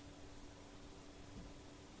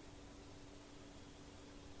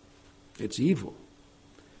 It's evil.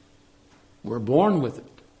 We're born with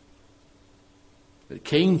it. It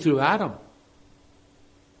came through Adam.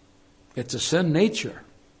 It's a sin nature.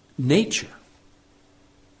 Nature.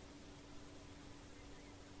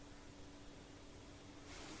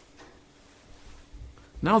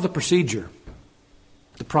 Now the procedure,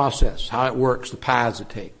 the process, how it works, the paths it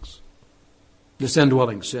takes. This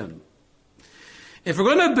indwelling sin. If we're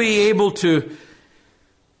going to be able to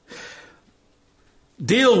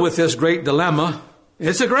deal with this great dilemma,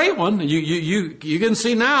 it's a great one. You can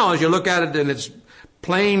see now as you look at it in its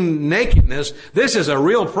plain nakedness, this is a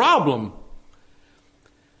real problem.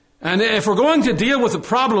 And if we're going to deal with the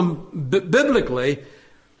problem biblically,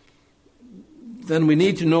 then we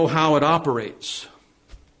need to know how it operates.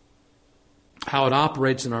 How it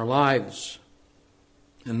operates in our lives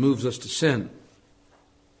and moves us to sin.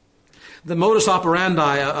 The modus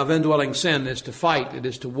operandi of indwelling sin is to fight. It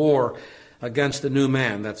is to war against the new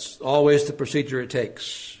man. That's always the procedure it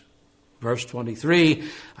takes. Verse 23,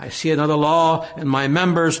 I see another law in my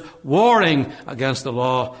members, warring against the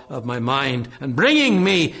law of my mind and bringing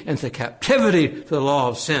me into captivity to the law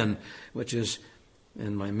of sin, which is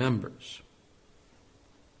in my members.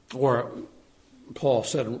 Or Paul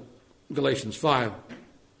said Galatians 5.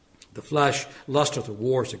 The flesh lusteth or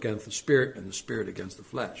wars against the spirit, and the spirit against the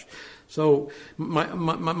flesh. So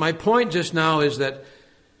my point just now is that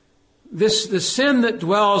the sin that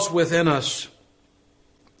dwells within us,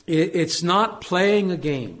 it's not playing a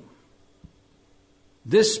game.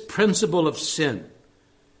 This principle of sin.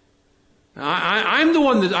 I'm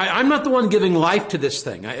not the one giving life to this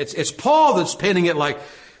thing. It's Paul that's painting it like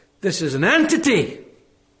this is an entity.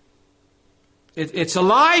 It's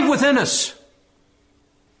alive within us.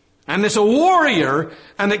 And it's a warrior,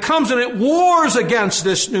 and it comes and it wars against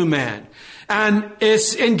this new man. And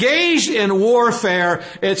it's engaged in warfare.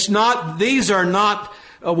 These are not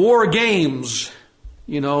war games.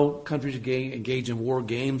 You know, countries engage in war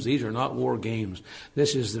games. These are not war games.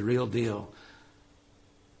 This is the real deal.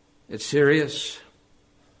 It's serious.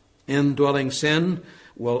 Indwelling sin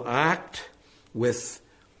will act with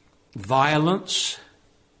violence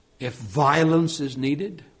if violence is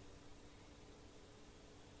needed.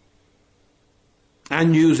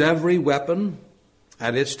 And use every weapon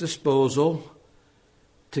at its disposal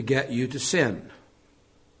to get you to sin.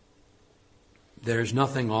 There's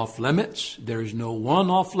nothing off limits. There's no one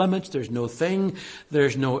off limits. There's no thing.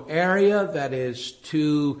 There's no area that is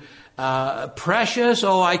too precious.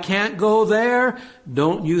 Oh, I can't go there.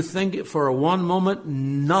 Don't you think it for one moment.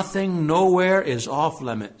 Nothing, nowhere is off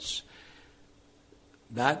limits.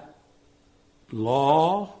 That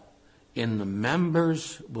law in the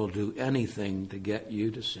members will do anything to get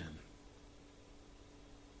you to sin.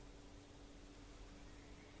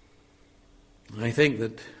 I think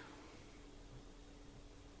that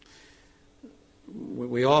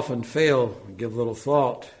we often fail to give little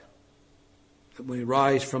thought that when we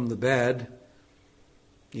rise from the bed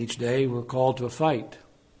each day we're called to a fight.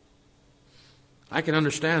 I can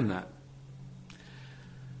understand that.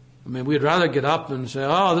 I mean, we'd rather get up and say,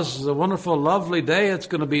 oh, this is a wonderful, lovely day. It's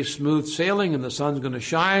going to be smooth sailing and the sun's going to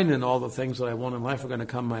shine and all the things that I want in life are going to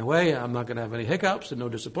come my way. I'm not going to have any hiccups and no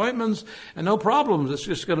disappointments and no problems. It's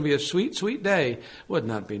just going to be a sweet, sweet day.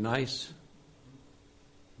 Wouldn't that be nice?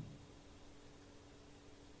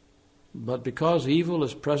 But because evil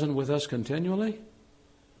is present with us continually,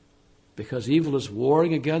 because evil is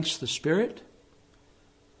warring against the Spirit,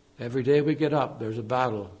 every day we get up, there's a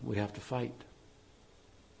battle we have to fight.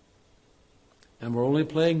 And we're only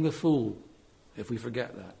playing the fool if we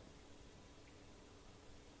forget that.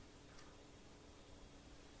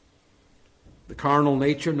 The carnal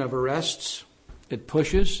nature never rests. It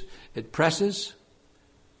pushes, it presses,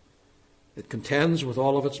 it contends with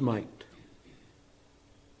all of its might.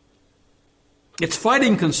 Its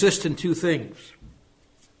fighting consists in two things.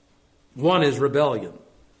 One is rebellion.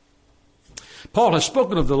 Paul has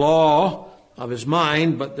spoken of the law of his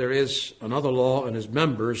mind, but there is another law in his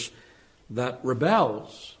members that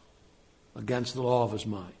rebels against the law of his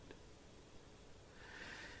mind.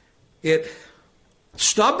 It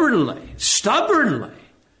stubbornly,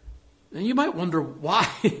 and you might wonder why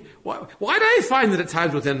do I find that at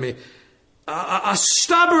times within me a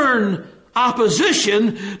stubborn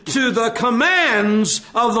opposition to the commands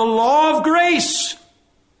of the law of grace,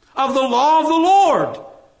 of the law of the Lord.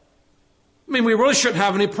 I mean, we really shouldn't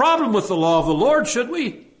have any problem with the law of the Lord, should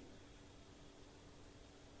we?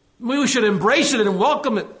 We should embrace it and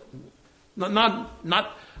welcome it,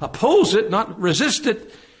 not oppose it, not resist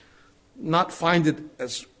it, not find it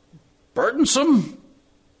as burdensome.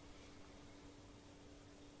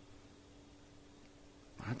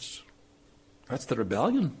 That's the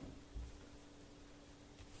rebellion.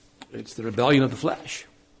 It's the rebellion of the flesh.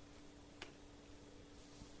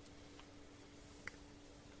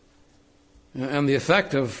 And the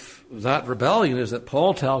effect of that rebellion is that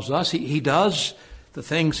Paul tells us he does the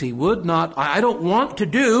things he would not, I don't want to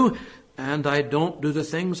do, and I don't do the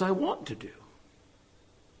things I want to do.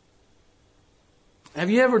 Have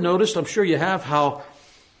you ever noticed, I'm sure you have, how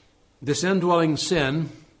this indwelling sin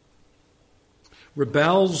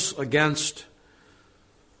rebels against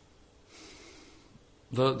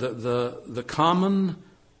the common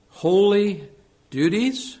holy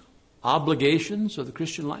duties, obligations of the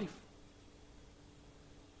Christian life?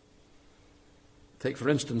 Take, for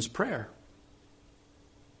instance, prayer.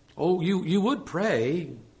 Oh, you would pray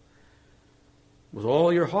with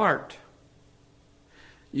all your heart.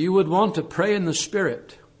 You would want to pray in the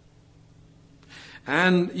Spirit.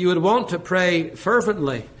 And you would want to pray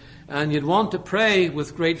fervently. And you'd want to pray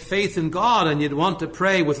with great faith in God. And you'd want to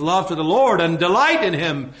pray with love to the Lord and delight in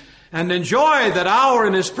Him. And enjoy that hour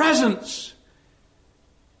in His presence.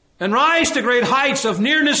 And rise to great heights of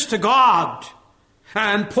nearness to God.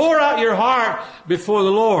 And pour out your heart before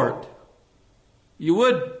the Lord. You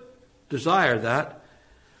would desire that,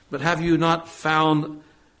 but have you not found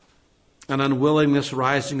An unwillingness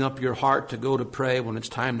rising up your heart to go to pray when it's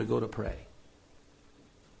time to go to pray.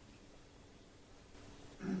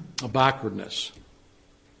 A backwardness.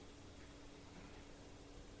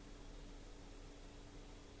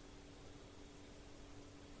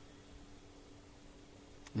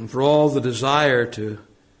 And for all the desire to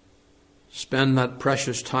spend that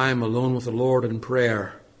precious time alone with the Lord in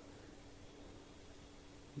prayer,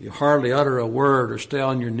 you hardly utter a word or stay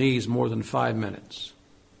on your knees more than 5 minutes.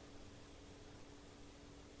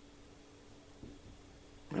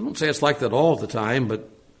 I don't say it's like that all the time, but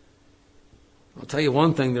I'll tell you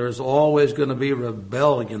one thing, there's always going to be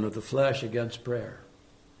rebellion of the flesh against prayer.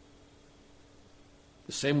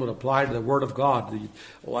 The same would apply to the Word of God.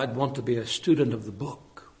 I'd want to be a student of the book.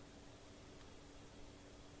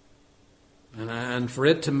 And for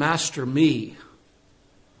it to master me.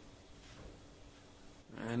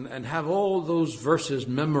 And have all those verses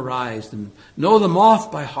memorized and know them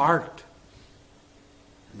off by heart.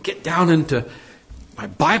 And get down into my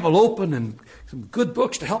Bible open and some good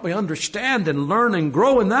books to help me understand and learn and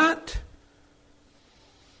grow in that.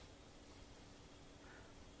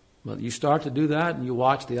 But you start to do that and you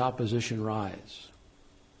watch the opposition rise.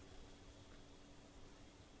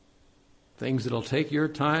 Things that'll take your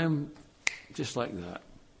time just like that.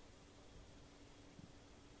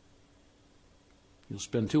 You'll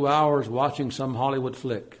spend 2 hours watching some Hollywood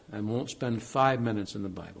flick and won't spend 5 minutes in the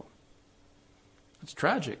Bible. It's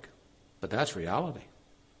tragic, but that's reality.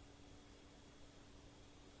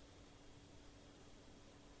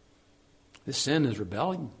 This sin is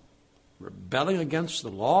rebelling against the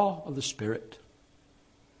law of the Spirit.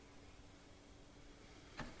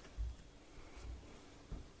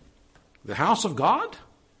 The house of God?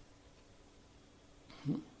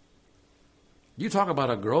 You talk about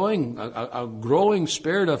a growing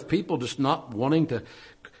spirit of people just not wanting to,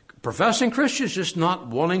 professing Christians just not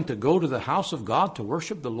wanting to go to the house of God to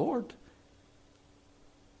worship the Lord.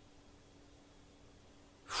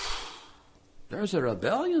 There's a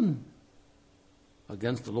rebellion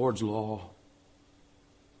against the Lord's law.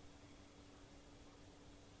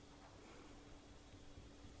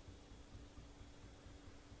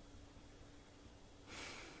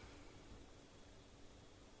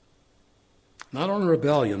 Not only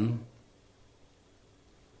rebellion,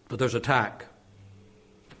 but there's attack.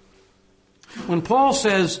 When Paul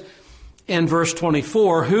says in verse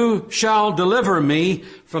 24, "Who shall deliver me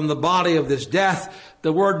from the body of this death?"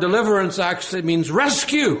 the word deliverance actually means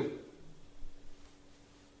rescue.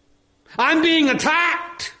 I'm being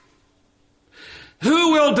attacked.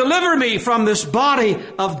 Who will deliver me from this body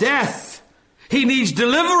of death? He needs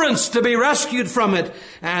deliverance to be rescued from it.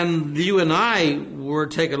 And you and I were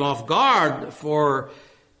taken off guard, for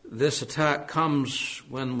this attack comes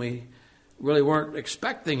when we really weren't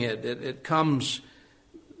expecting it. It comes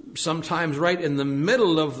sometimes right in the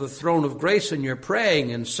middle of the throne of grace and you're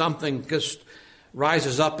praying and something just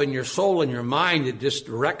rises up in your soul and your mind. It just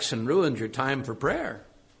wrecks and ruins your time for prayer.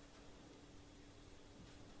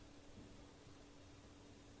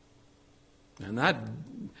 And that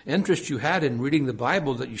interest you had in reading the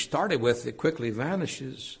Bible that you started with, it quickly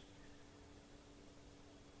vanishes.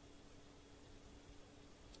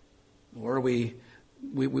 Or we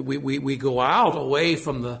go out away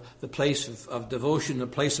from the place of devotion, the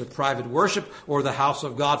place of private worship, or the house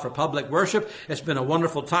of God for public worship. It's been a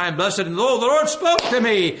wonderful time, blessed, and the Lord spoke to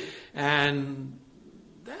me. And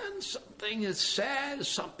then something is said,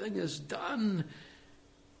 something is done.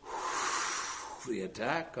 The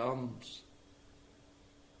attack comes.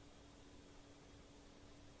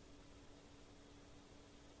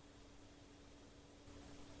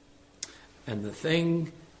 And the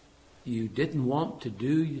thing you didn't want to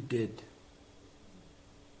do, you did.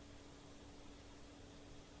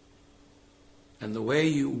 And the way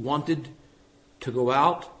you wanted to go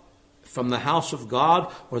out from the house of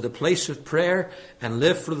God or the place of prayer and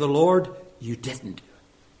live for the Lord, you didn't do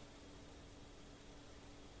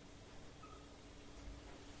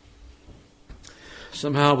it.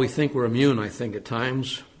 Somehow we think we're immune, I think, at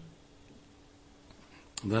times.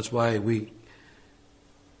 And that's why we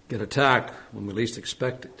get attacked when we least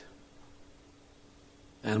expect it.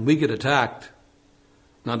 And we get attacked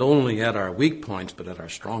not only at our weak points, but at our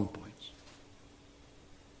strong points.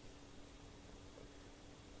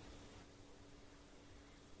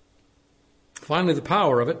 Finally, the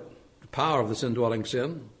power of it, the power of this indwelling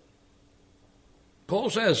sin. Paul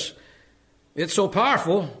says it's so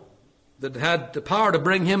powerful that it had the power to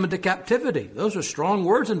bring him into captivity. Those are strong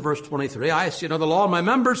words in verse 23. I see the law of my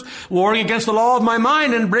members warring against the law of my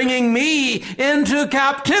mind and bringing me into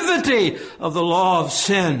captivity of the law of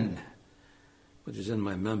sin, which is in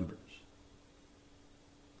my members.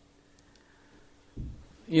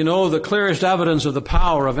 You know, the clearest evidence of the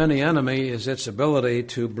power of any enemy is its ability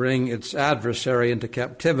to bring its adversary into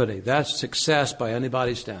captivity. That's success by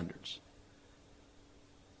anybody's standards.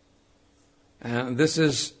 And this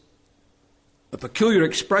is a peculiar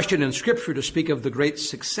expression in Scripture to speak of the great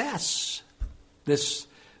success, this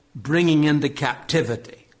bringing into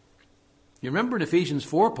captivity. You remember in Ephesians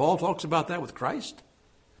 4, Paul talks about that with Christ.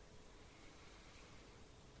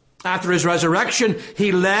 After his resurrection,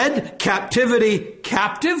 he led captivity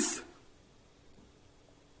captive.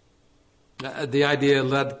 The idea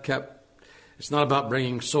it's not about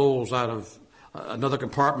bringing souls out of another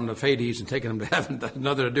compartment of Hades and taking them to heaven. That's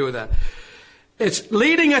nothing to do with that. It's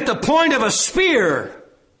leading at the point of a spear,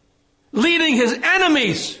 leading his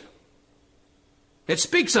enemies. It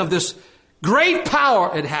speaks of this great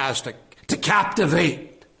power it has to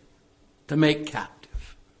captivate, to make captive.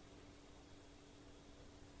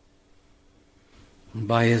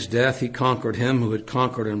 By his death, he conquered him who had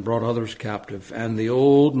conquered and brought others captive. And the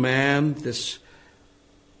old man,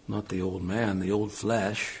 not the old man, the old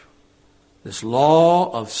flesh, this law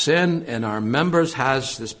of sin in our members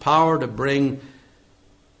has this power to bring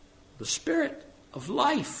the spirit of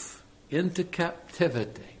life into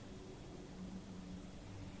captivity.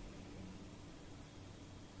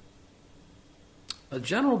 A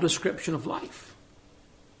general description of life.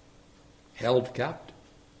 Held captive.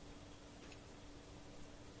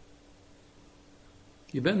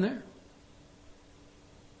 You been there?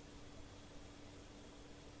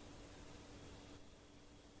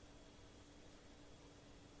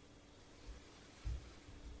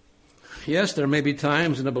 Yes, there may be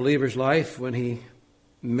times in a believer's life when he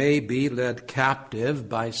may be led captive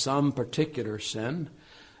by some particular sin,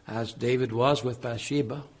 as David was with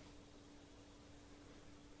Bathsheba.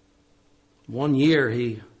 1 year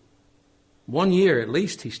at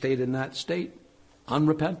least, he stayed in that state,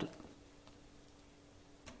 unrepentant.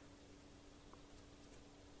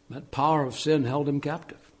 That power of sin held him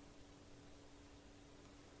captive.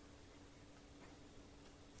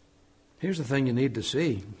 Here's the thing you need to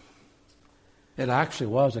see. It actually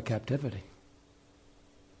was a captivity.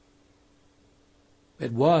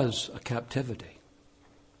 It was a captivity.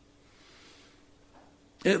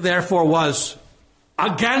 It therefore was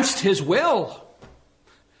against his will.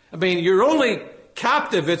 I mean, you're only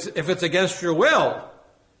captive if it's against your will.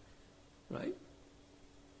 Right?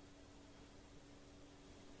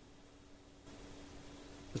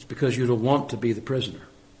 It's because you don't want to be the prisoner.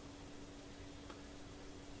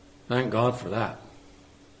 Thank God for that.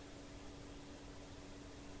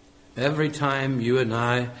 Every time you and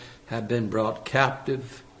I have been brought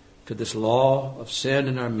captive to this law of sin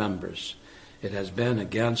in our members, it has been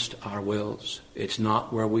against our wills. It's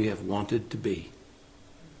not where we have wanted to be.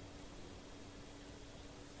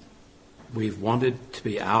 We've wanted to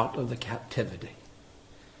be out of the captivity.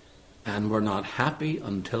 And we're not happy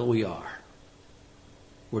until we are.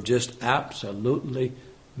 We're just absolutely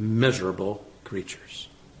miserable creatures.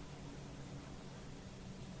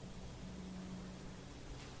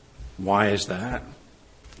 Why is that?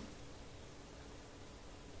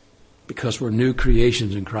 Because we're new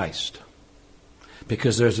creations in Christ.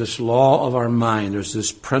 Because there's this law of our mind, there's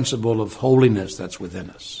this principle of holiness that's within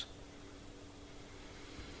us.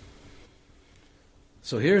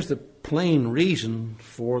 So here's the plain reason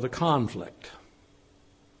for the conflict.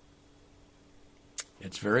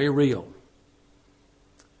 It's very real.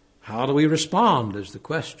 How do we respond is the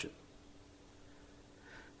question.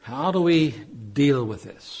 How do we deal with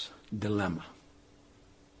this dilemma?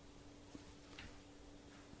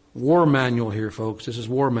 War manual here, folks. This is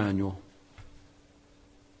war manual.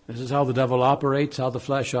 This is how the devil operates, how the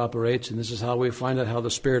flesh operates, and this is how we find out how the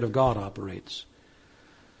Spirit of God operates.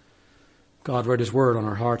 God read His Word on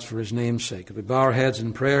our hearts for His name's sake. If we bow our heads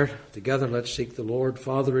in prayer together, let's seek the Lord.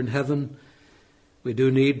 Father in heaven, we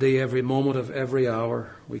do need Thee every moment of every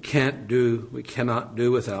hour. We cannot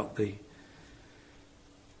do without Thee.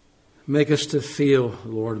 Make us to feel,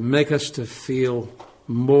 Lord, make us to feel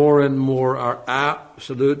more and more our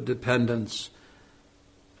absolute dependence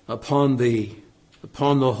upon Thee,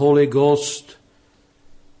 upon the Holy Ghost,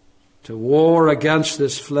 to war against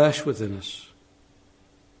this flesh within us.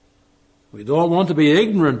 We don't want to be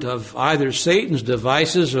ignorant of either Satan's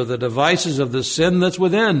devices or the devices of the sin that's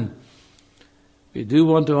within. We do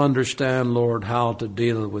want to understand, Lord, how to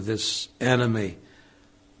deal with this enemy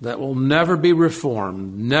that will never be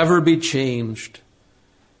reformed, never be changed,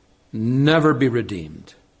 never be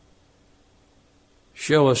redeemed.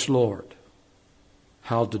 Show us, Lord,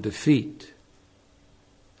 how to defeat,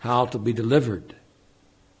 how to be delivered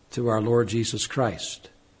through our Lord Jesus Christ,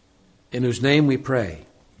 in whose name we pray.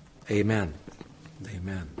 Amen.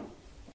 Amen.